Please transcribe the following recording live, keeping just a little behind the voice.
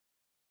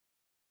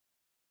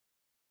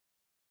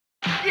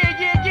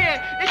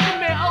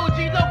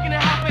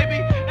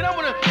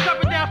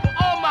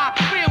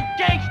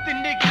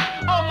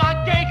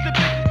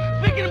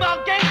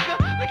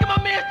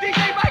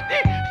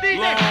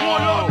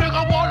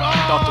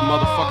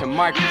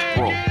mic was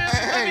broke.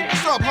 Hey,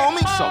 what's up,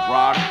 homie? What's up,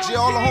 Ryder? Gee,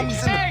 all the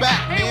homies in the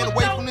back, man,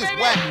 away from this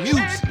whack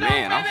music.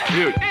 Man, I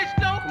feel you.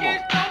 Come on.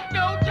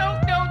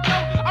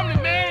 I'm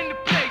the man in the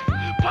place.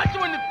 Punch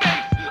you in the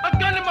face. A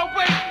gun in my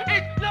waist.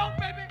 It's low,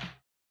 baby.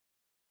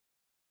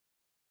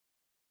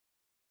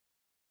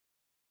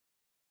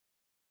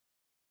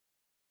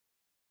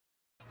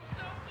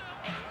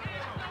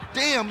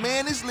 Damn,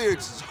 man, this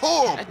lyrics is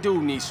horrible. That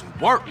dude needs some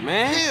work,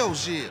 man. Hell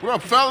yeah. What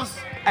up, fellas?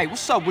 Hey,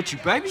 what's up with you,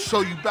 baby? So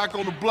you back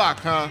on the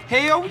block, huh?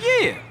 Hell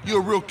yeah. You a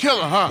real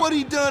killer, huh? What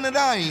he done that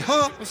I ain't,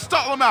 huh? Let's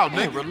stall him out,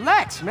 Man, nigga.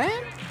 relax,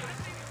 man.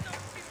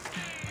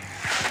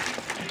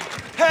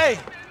 Hey,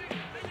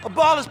 a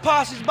baller's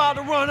posse's about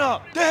to run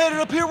up. They're headed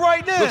up here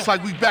right now. Looks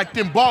like we backed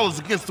them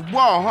ballers against the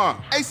wall, huh?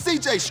 Hey,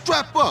 CJ,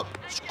 strap up.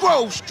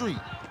 Scrove Street.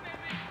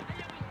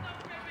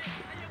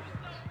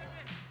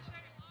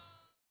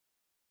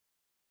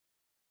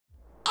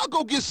 I'll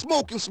go get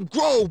smoking some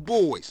Grove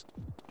boys.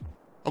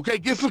 Okay,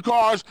 get some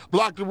cars,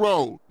 block the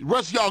road. The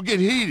rest of y'all get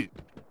heated.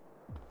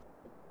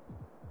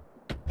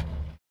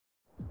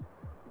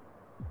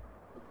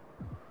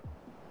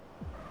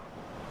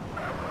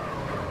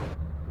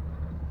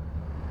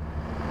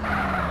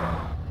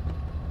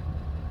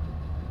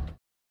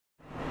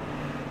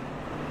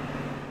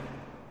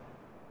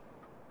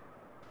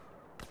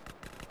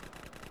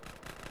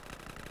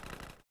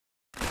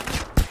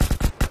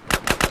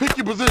 Pick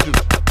your positions.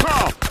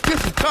 Carl, get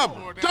some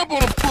cover. Jump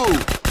on the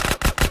food.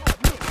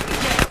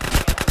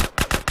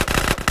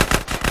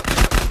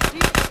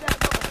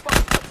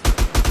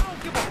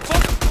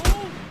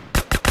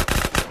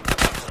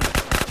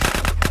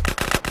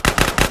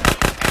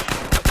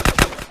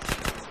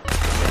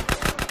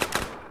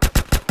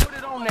 Put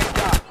it on that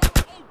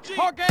guy.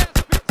 Park ass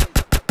bitches.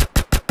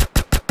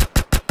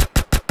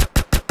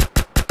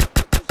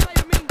 What you say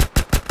to me?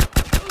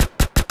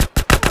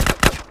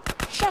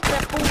 Shut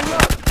that fool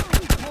up.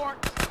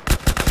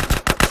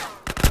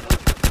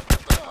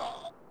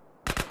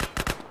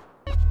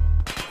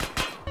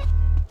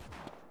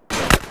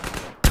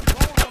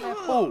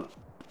 Fool.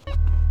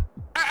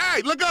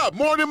 Hey, look up.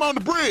 More of them on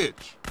the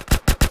bridge.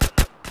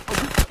 Oh,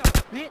 you think I'm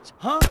a bitch,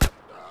 huh?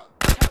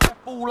 Take that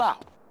fool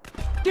out.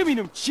 Give me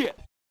them chips.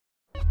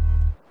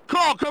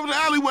 Carl, cover the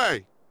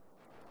alleyway.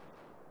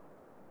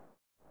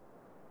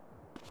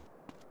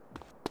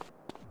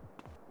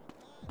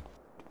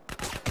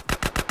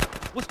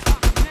 What's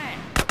poppin' now?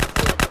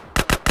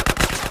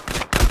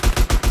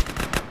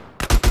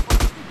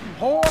 You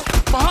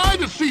whore?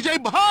 Behind us,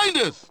 CJ, behind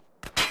us.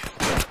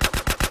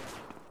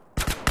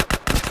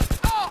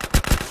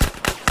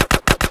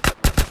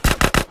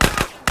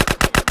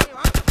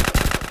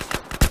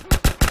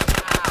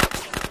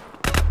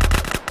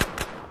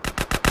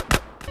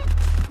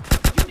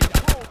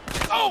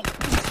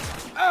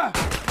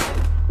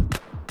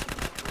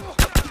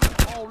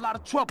 Whole lot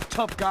of trouble,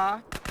 tough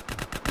guy.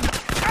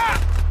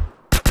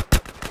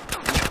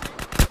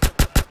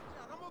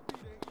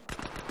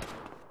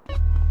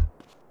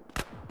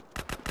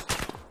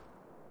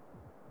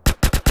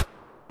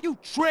 You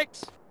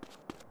tricks!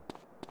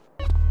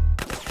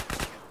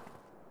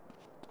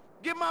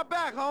 Get my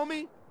back,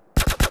 homie.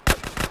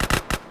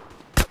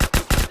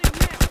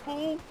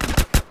 Fool! You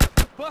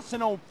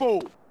bustin' on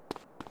fool.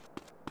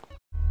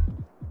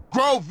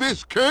 Grove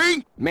this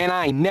king. Man,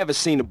 I ain't never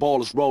seen the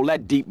ballers roll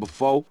that deep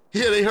before.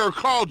 Yeah, they heard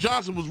Carl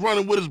Johnson was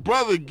running with his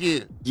brother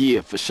again.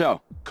 Yeah, for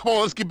sure. Come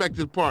on, let's get back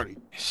to the party.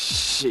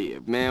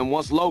 Shit, man,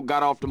 once Lo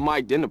got off the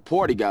mic, then the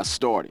party got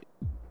started.